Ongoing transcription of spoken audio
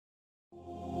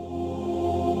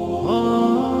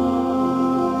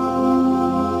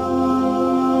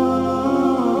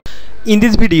In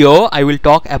this video, I will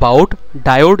talk about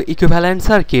diode equivalent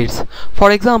circuits. For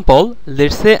example,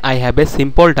 let's say I have a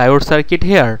simple diode circuit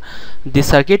here. This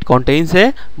circuit contains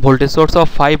a voltage source of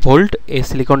 5 volt, a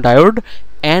silicon diode,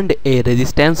 and a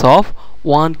resistance of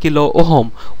 1 kilo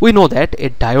ohm. We know that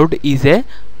a diode is a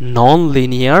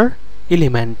non-linear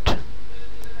element.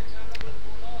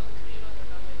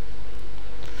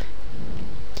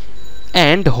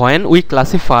 And when we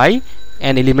classify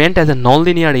an element as a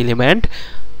non-linear element,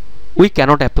 we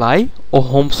cannot apply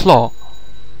Ohm's law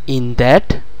in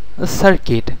that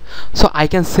circuit. So I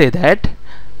can say that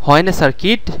when a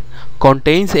circuit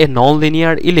contains a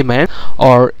non-linear element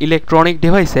or electronic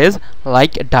devices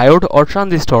like diode or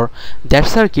transistor, that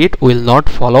circuit will not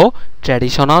follow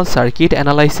traditional circuit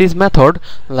analysis method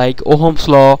like Ohm's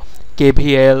law,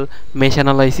 KVL, mesh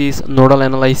analysis, nodal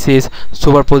analysis,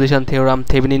 superposition theorem,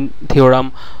 Thevenin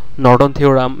theorem, Norton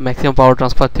theorem, maximum power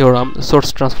transfer theorem,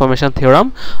 source transformation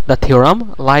theorem, the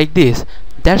theorem like this.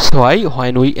 That's why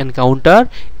when we encounter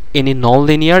any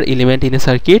non-linear element in a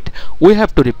circuit, we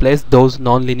have to replace those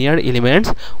non-linear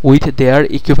elements with their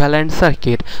equivalent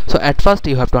circuit. So at first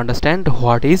you have to understand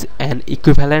what is an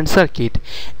equivalent circuit.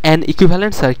 An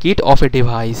equivalent circuit of a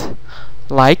device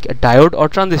like a diode or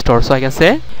transistor. So I can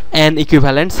say an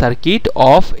equivalent circuit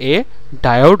of a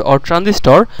diode or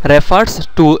transistor refers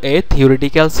to a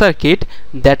theoretical circuit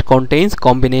that contains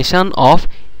combination of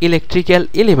electrical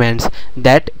elements.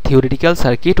 That theoretical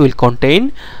circuit will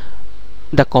contain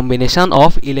the combination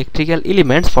of electrical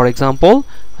elements, for example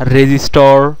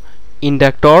resistor,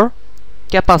 inductor,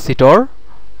 capacitor,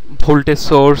 voltage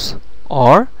source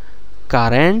or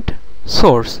current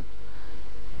source,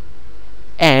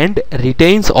 and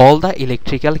retains all the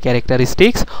electrical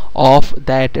characteristics of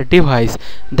that device.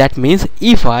 That means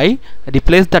if I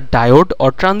replace the diode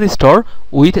or transistor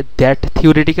with that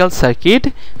theoretical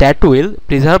circuit, that will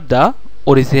preserve the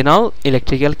original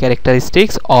electrical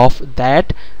characteristics of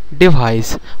that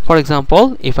device. For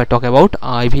example, if I talk about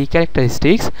IV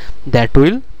characteristics, that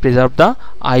will preserve the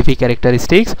IV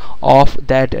characteristics of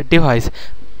that device.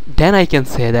 Then I can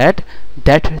say that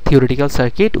that theoretical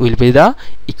circuit will be the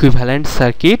equivalent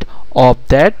circuit of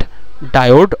that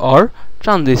diode or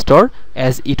transistor,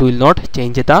 as it will not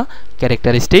change the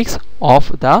characteristics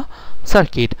of the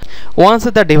circuit. Once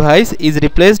the device is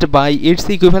replaced by its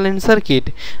equivalent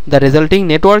circuit, the resulting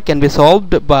network can be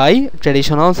solved by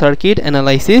traditional circuit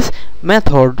analysis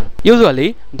method.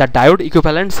 Usually the diode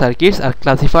equivalent circuits are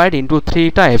classified into three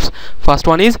types. First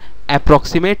one is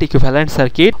approximate equivalent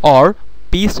circuit or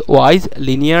piecewise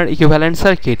linear equivalent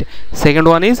circuit. Second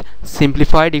one is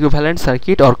simplified equivalent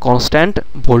circuit or constant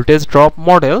voltage drop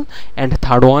model, and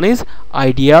third one is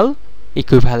ideal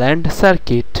equivalent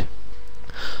circuit.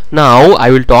 Now I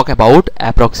will talk about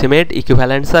approximate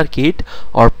equivalent circuit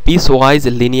or piecewise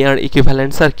linear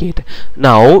equivalent circuit.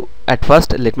 Now at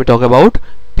first let me talk about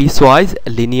piecewise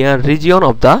linear region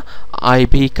of the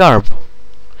IV curve.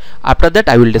 After that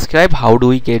I will describe how do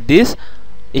we get this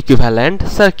equivalent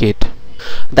circuit.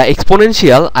 The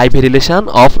exponential IV relation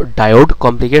of diode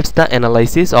complicates the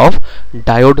analysis of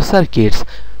diode circuits.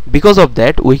 Because of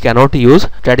that, we cannot use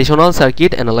traditional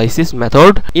circuit analysis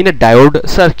method in a diode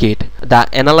circuit. The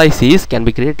analysis can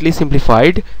be greatly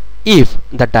simplified if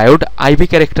the diode IV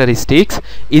characteristics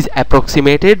is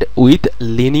approximated with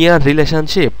linear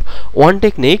relationship. One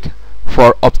technique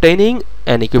for obtaining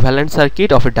an equivalent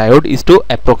circuit of a diode is to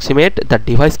approximate the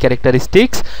device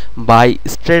characteristics by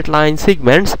straight line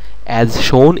segments as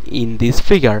shown in this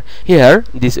figure. Here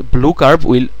this blue curve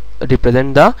will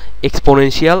represent the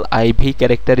exponential IV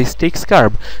characteristics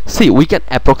curve. See, we can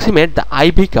approximate the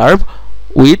IV curve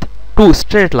with two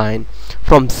straight lines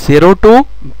from 0 to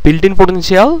built-in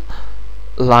potential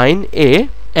line A,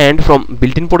 and from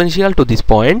built-in potential to this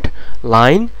point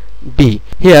line B.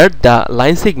 Here the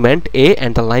line segment A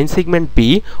and the line segment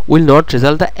B will not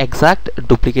result the exact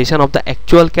duplication of the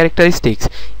actual characteristics,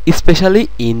 especially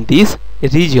in this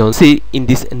region. See, in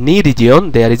this knee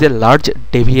region there is a large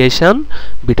deviation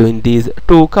between these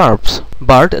two curves,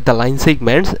 but the line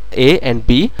segments A and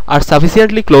B are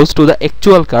sufficiently close to the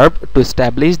actual curve to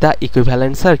establish the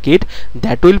equivalent circuit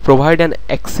that will provide an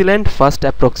excellent first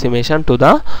approximation to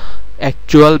the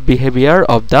actual behavior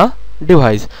of the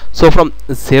device. So from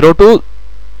 0 to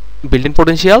built-in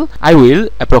potential I will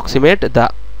approximate the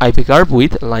IV curve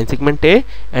with line segment A,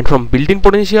 and from built-in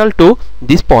potential to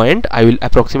this point I will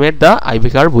approximate the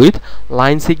IV curve with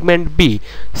line segment B.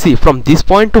 See, from this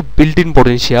point to built-in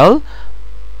potential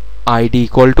ID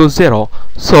equal to 0,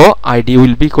 so ID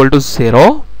will be equal to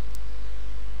 0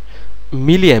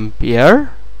 milliampere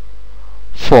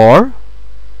for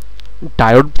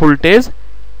diode voltage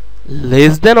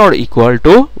less than or equal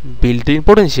to built-in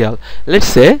potential. Let's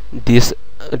say this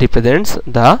represents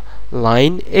the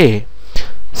line A.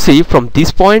 See, from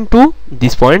this point to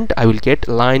this point I will get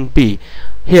line B.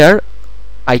 Here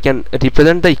I can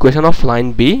represent the equation of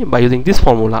line B by using this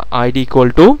formula: ID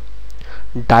equal to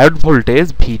diode voltage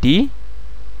VD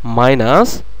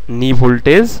minus knee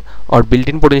voltage or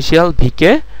built-in potential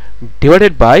VK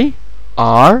divided by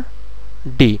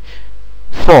RD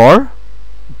for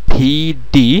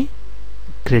VD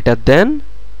greater than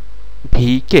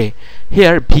VK.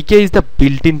 Here VK is the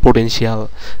built-in potential.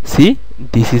 See,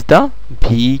 this is the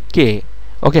VK,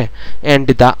 okay, and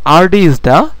the RD is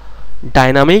the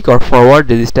dynamic or forward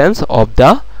resistance of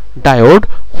the diode,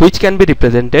 which can be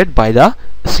represented by the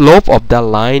slope of the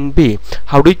line B.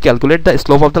 How do we calculate the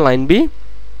slope of the line B?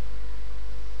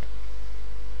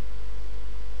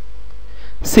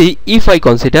 See, if I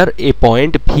consider a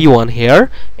point V1 here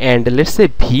and let's say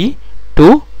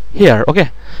V2 here,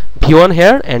 okay, V1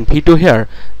 here and V2 here,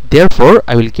 therefore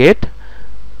I will get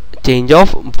change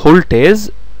of voltage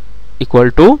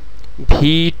equal to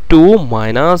V2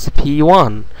 minus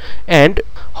V1, and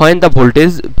when the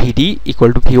voltage VD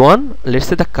equal to V1, let's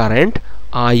say the current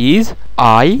I is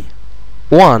I1.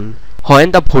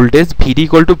 When the voltage VD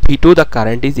equal to V2, the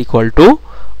current is equal to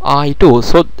I2,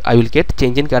 so I will get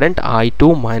change in current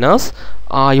I2 minus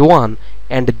I1,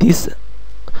 and this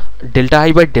delta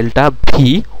I by delta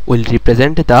V will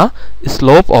represent the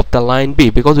slope of the line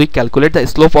B, because we calculate the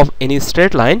slope of any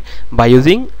straight line by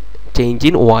using change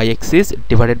in y-axis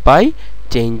divided by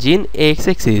change in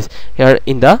x-axis. Here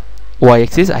in the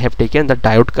y-axis I have taken the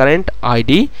diode current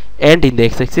ID, and in the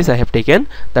x-axis I have taken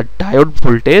the diode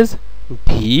voltage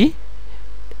VD.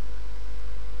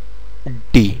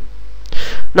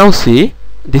 Now see,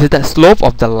 this is the slope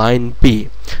of the line B.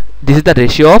 This is the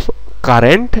ratio of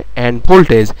current and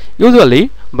voltage.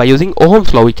 Usually by using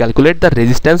Ohm's law we calculate the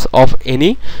resistance of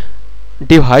any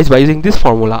device by using this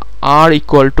formula: R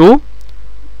equal to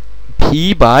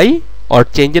V by or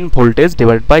change in voltage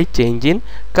divided by change in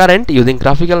current using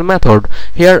graphical method.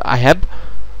 Here I have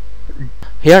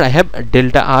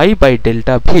delta I by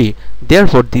delta V.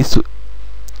 Therefore this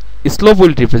slope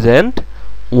will represent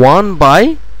 1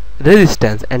 by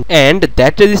resistance, and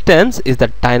that resistance is the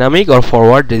dynamic or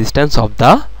forward resistance of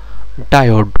the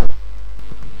diode.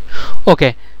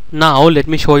 Okay, now let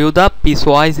me show you the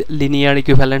piecewise linear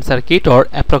equivalent circuit or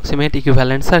approximate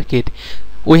equivalent circuit.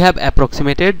 We have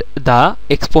approximated the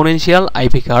exponential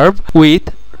IV curve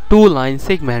with two line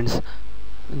segments.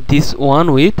 This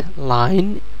one with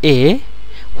line A,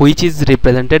 which is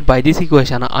represented by this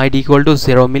equation: ID equal to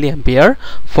 0 milliampere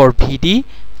for VD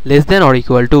less than or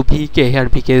equal to VK. Here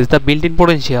VK is the built-in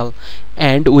potential,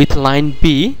 and with line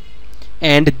B,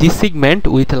 and this segment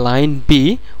with line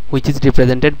B, which is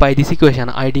represented by this equation: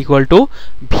 ID equal to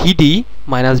VD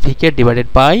minus VK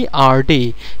divided by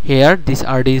RD. Here this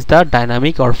RD is the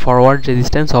dynamic or forward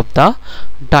resistance of the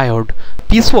diode.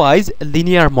 Piecewise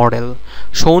linear model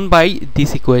shown by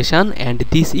this equation, and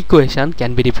this equation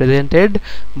can be represented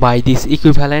by this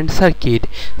equivalent circuit.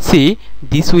 See,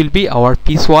 this will be our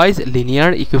piecewise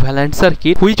linear equivalent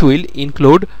circuit, which will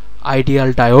include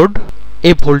ideal diode,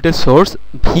 a voltage source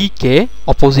VK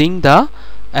opposing the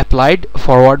applied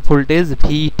forward voltage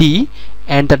VD,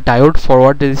 and the diode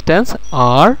forward resistance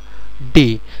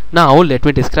RD. Now let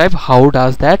me describe how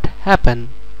does that happen.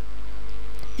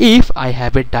 If I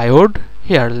have a diode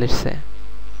here, let's say,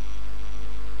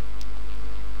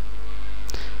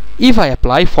 if I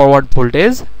apply forward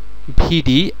voltage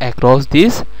VD across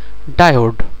this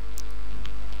diode,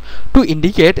 to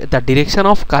indicate the direction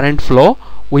of current flow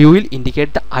we will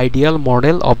indicate the ideal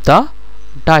model of the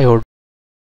diode.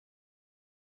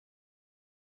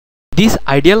 This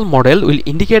ideal model will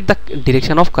indicate the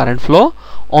direction of current flow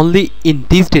only in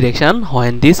this direction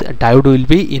when this diode will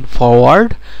be in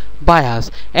forward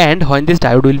bias, and when this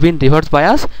diode will be in reverse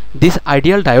bias, this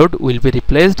ideal diode will be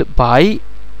replaced by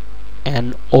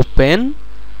an open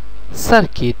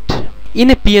circuit. In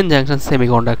a PN junction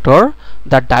semiconductor,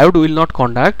 the diode will not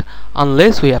conduct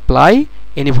unless we apply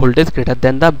any voltage greater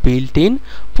than the built-in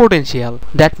potential.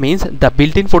 That means the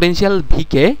built-in potential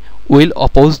VK will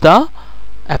oppose the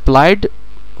applied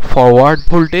forward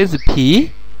voltage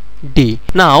VD.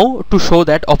 Now to show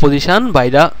that opposition by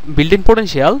the built-in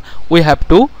potential, we have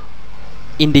to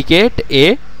indicate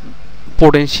a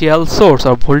potential source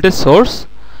or voltage source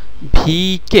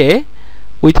VK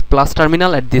with plus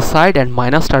terminal at this side and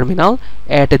minus terminal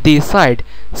at this side.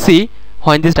 See,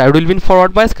 when this diode will be in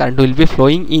forward bias, current will be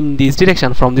flowing in this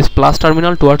direction from this plus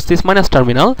terminal towards this minus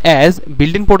terminal. As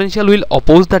built-in potential will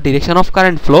oppose the direction of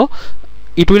current flow,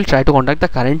 it will try to conduct the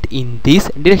current in this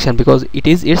direction because it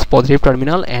is its positive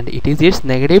terminal and it is its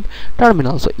negative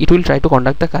terminal. So it will try to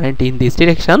conduct the current in this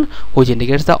direction, which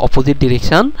indicates the opposite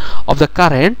direction of the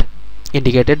current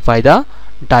indicated by the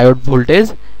diode voltage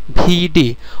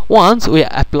VD. Once we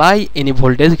apply any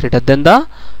voltage greater than the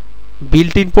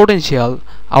built-in potential,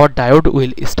 our diode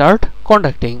will start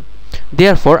conducting.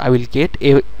 Therefore, I will get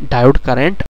a diode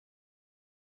current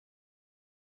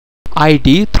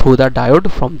ID through the diode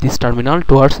from this terminal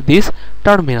towards this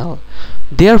terminal.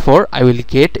 Therefore, I will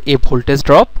get a voltage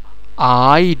drop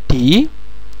ID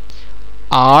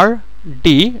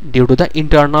RD due to the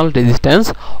internal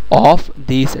resistance of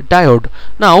this diode.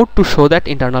 Now, to show that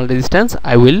internal resistance,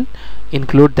 I will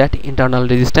include that internal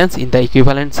resistance in the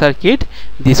equivalent circuit.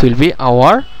 This will be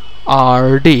our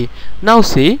RD. Now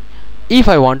see, if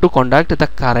I want to conduct the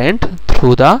current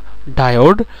through the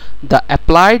diode, the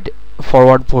applied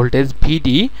forward voltage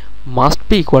VD must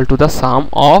be equal to the sum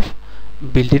of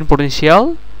built-in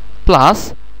potential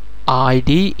plus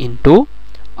ID into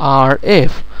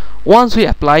RF. Once we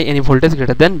apply any voltage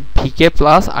greater than VK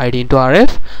plus ID into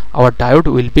RF, our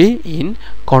diode will be in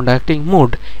conducting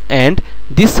mode, and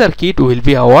this circuit will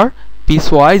be our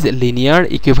piecewise linear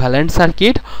equivalent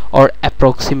circuit or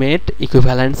approximate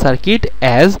equivalent circuit,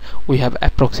 as we have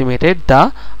approximated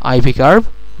the IV curve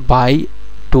by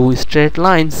two straight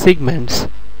line segments.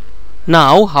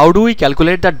 Now, how do we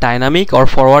calculate the dynamic or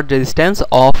forward resistance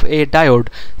of a diode?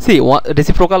 See,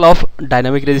 reciprocal of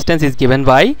dynamic resistance is given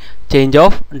by change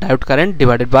of diode current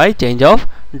divided by change of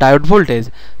diode voltage.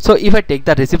 So if I take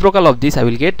the reciprocal of this, I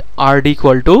will get RD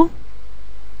equal to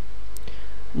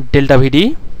delta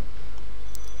VD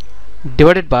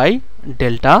divided by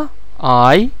delta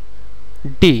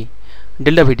ID.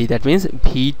 Delta VD, that means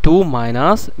V2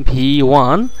 minus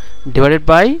V1 divided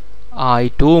by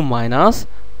I2 minus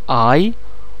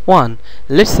I1.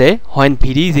 Let's say when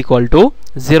VD is equal to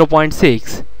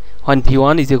 0.6, when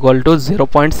V1 is equal to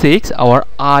 0.6, our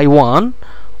I1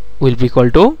 will be equal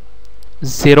to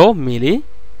 0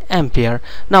 milliampere.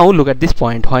 Now look at this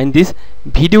point, when this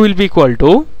VD will be equal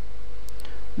to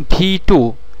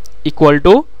V2 equal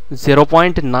to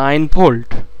 0.9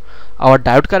 volt, our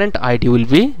diode current ID will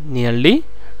be nearly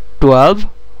 12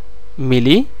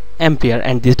 milliampere,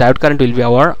 and this diode current will be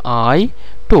our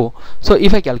I2. So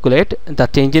if I calculate the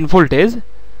change in voltage,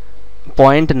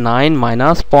 0.9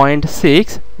 minus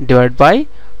 0.6 divided by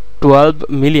 12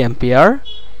 milliampere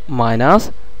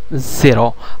minus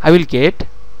 0, I will get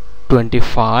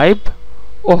 25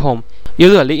 ohm.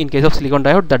 Usually in case of silicon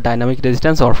diode, the dynamic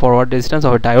resistance or forward resistance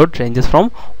of a diode ranges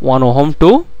from 1 ohm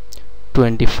to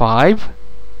 25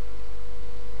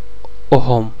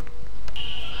 ohm.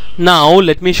 Now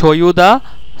let me show you the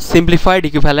simplified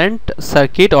equivalent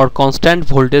circuit or constant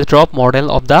voltage drop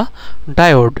model of the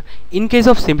diode. In case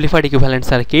of simplified equivalent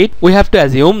circuit, we have to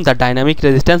assume the dynamic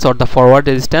resistance or the forward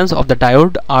resistance of the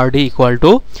diode RD equal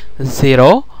to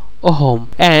 0 ohm,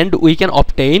 and we can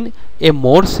obtain a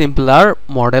more simpler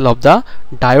model of the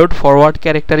diode forward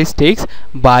characteristics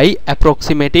by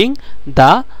approximating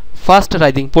the first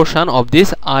rising portion of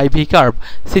this IV curve.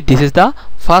 See, this is the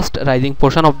first rising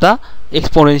portion of the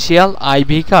exponential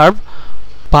IV curve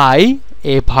by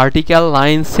a vertical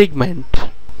line segment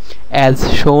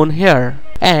as shown here,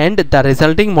 and the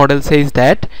resulting model says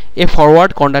that a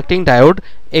forward conducting diode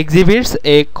exhibits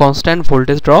a constant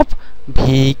voltage drop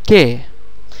Vk.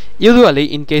 Usually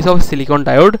in case of silicon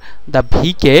diode, the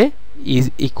Vk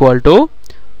is equal to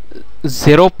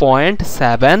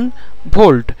 0.7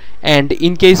 volt, and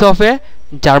in case of a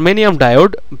germanium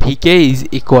diode, Vk is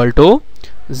equal to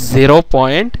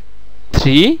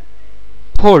 0.3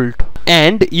 volt.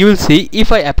 And you will see,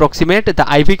 if I approximate the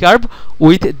IV curve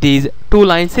with these two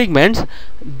line segments,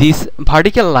 this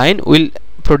vertical line will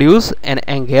produce an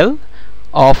angle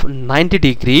of 90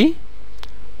 degree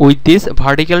with this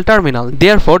vertical terminal.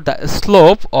 Therefore, the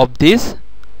slope of this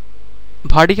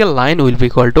vertical line will be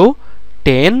equal to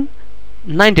 10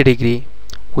 90 degree,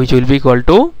 which will be equal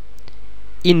to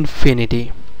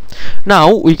infinity.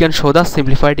 Now we can show the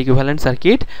simplified equivalent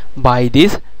circuit by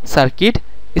this circuit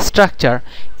structure.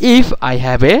 If I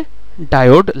have a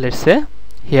diode, let's say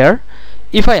here,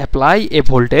 if I apply a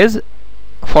voltage,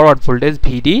 forward voltage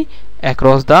Vd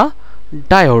across the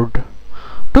diode,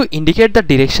 to indicate the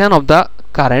direction of the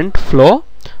current flow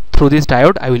through this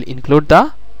diode, I will include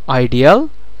the ideal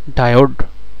diode.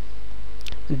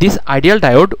 This ideal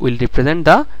diode will represent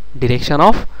the direction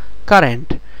of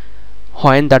current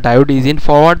when the diode is in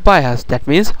forward bias. That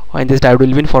means when this diode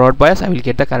will be in forward bias, I will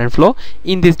get the current flow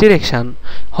in this direction.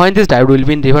 When this diode will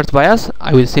be in reverse bias,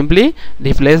 I will simply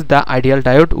replace the ideal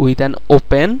diode with an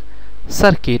open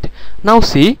circuit. Now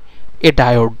see a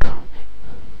diode.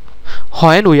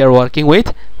 when we are working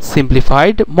with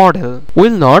simplified model.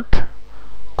 Will not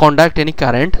conduct any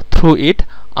current through it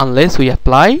unless we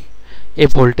apply a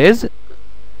voltage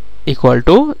equal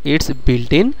to its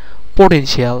built-in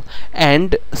potential.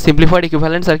 And simplified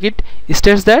equivalent circuit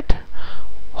states that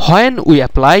when we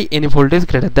apply any voltage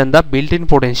greater than the built-in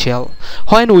potential,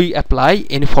 when we apply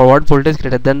any forward voltage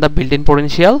greater than the built-in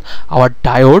potential, our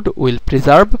diode will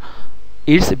preserve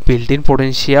its built-in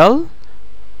potential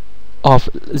of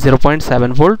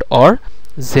 0.7 volt or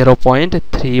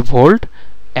 0.3 volt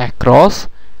across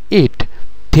it.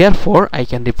 Therefore, I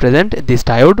can represent this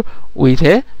diode with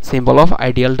a symbol of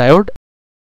ideal diode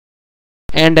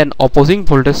and an opposing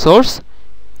voltage source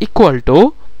equal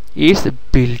to its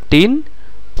built-in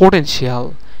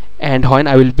potential. And when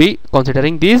I will be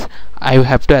considering this, I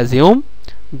have to assume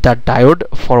the diode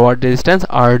forward resistance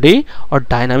RD or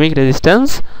dynamic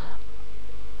resistance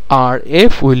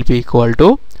RF will be equal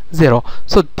to 0.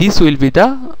 So this will be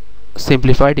the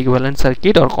simplified equivalent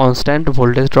circuit or constant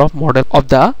voltage drop model of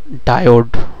the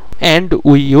diode. And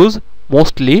we use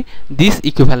mostly this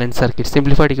equivalent circuit,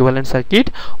 simplified equivalent circuit,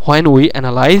 when we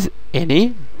analyze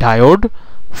any diode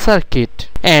circuit.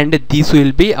 And this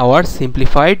will be our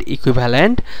simplified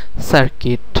equivalent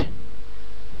circuit.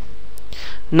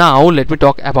 Now let me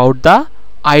talk about the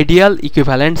ideal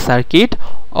equivalent circuit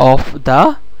of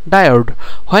the diode.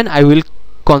 When I will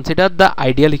consider the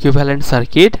ideal equivalent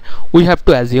circuit, we have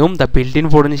to assume the built-in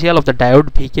potential of the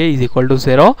diode Vk is equal to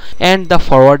 0 and the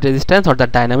forward resistance or the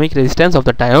dynamic resistance of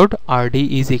the diode Rd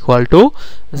is equal to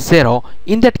 0.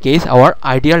 In that case, our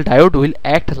ideal diode will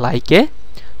act like a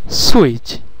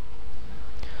switch.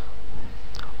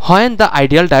 When the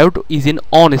ideal diode is in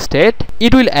on state,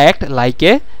 it will act like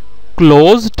a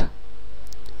closed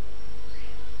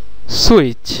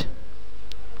switch.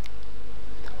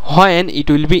 When it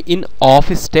will be in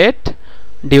off state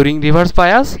during reverse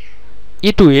bias,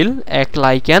 it will act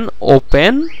like an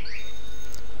open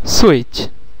switch.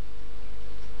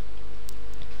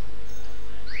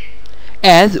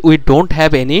 As we don't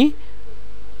have any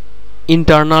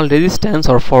internal resistance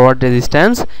or forward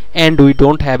resistance and we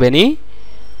don't have any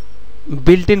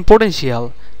built-in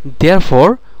potential,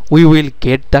 therefore we will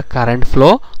get the current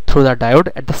flow through the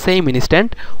diode at the same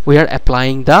instant we are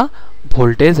applying the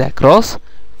voltage across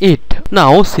it.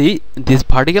 Now see, this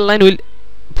vertical line will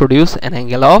produce an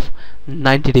angle of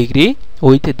 90 degree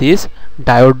with this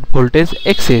diode voltage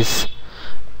axis.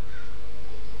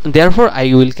 Therefore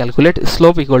I will calculate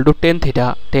slope equal to tan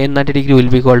theta. Tan 90 degree will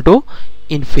be equal to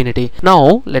infinity.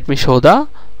 Now let me show the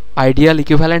ideal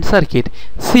equivalent circuit.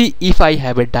 See, if I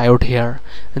have a diode here,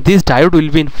 this diode will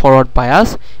be in forward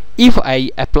bias. If I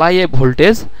apply a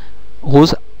voltage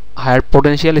whose higher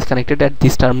potential is connected at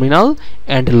this terminal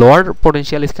and lower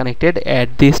potential is connected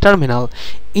at this terminal,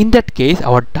 in that case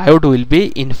our diode will be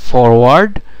in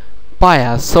forward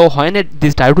bias. So when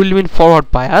this diode will be in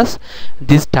forward bias,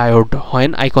 this diode,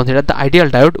 when I consider the ideal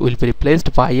diode, will be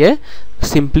replaced by a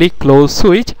simply closed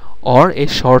switch or a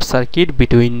short circuit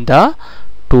between the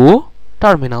two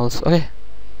terminals. Okay.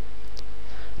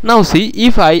 Now see,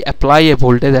 if I apply a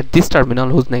voltage at this terminal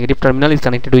whose negative terminal is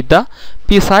connected with the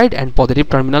P side and positive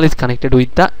terminal is connected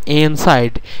with the N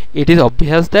side, it is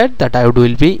obvious that the diode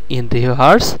will be in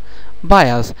reverse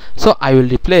bias. So I will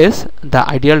replace the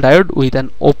ideal diode with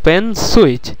an open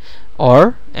switch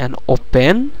or an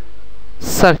open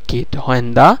circuit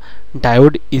when the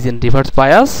diode is in reverse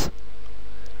bias,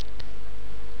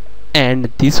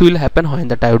 and this will happen when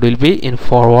the diode will be in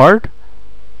forward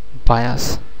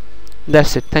bias.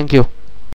 That's it. Thank you.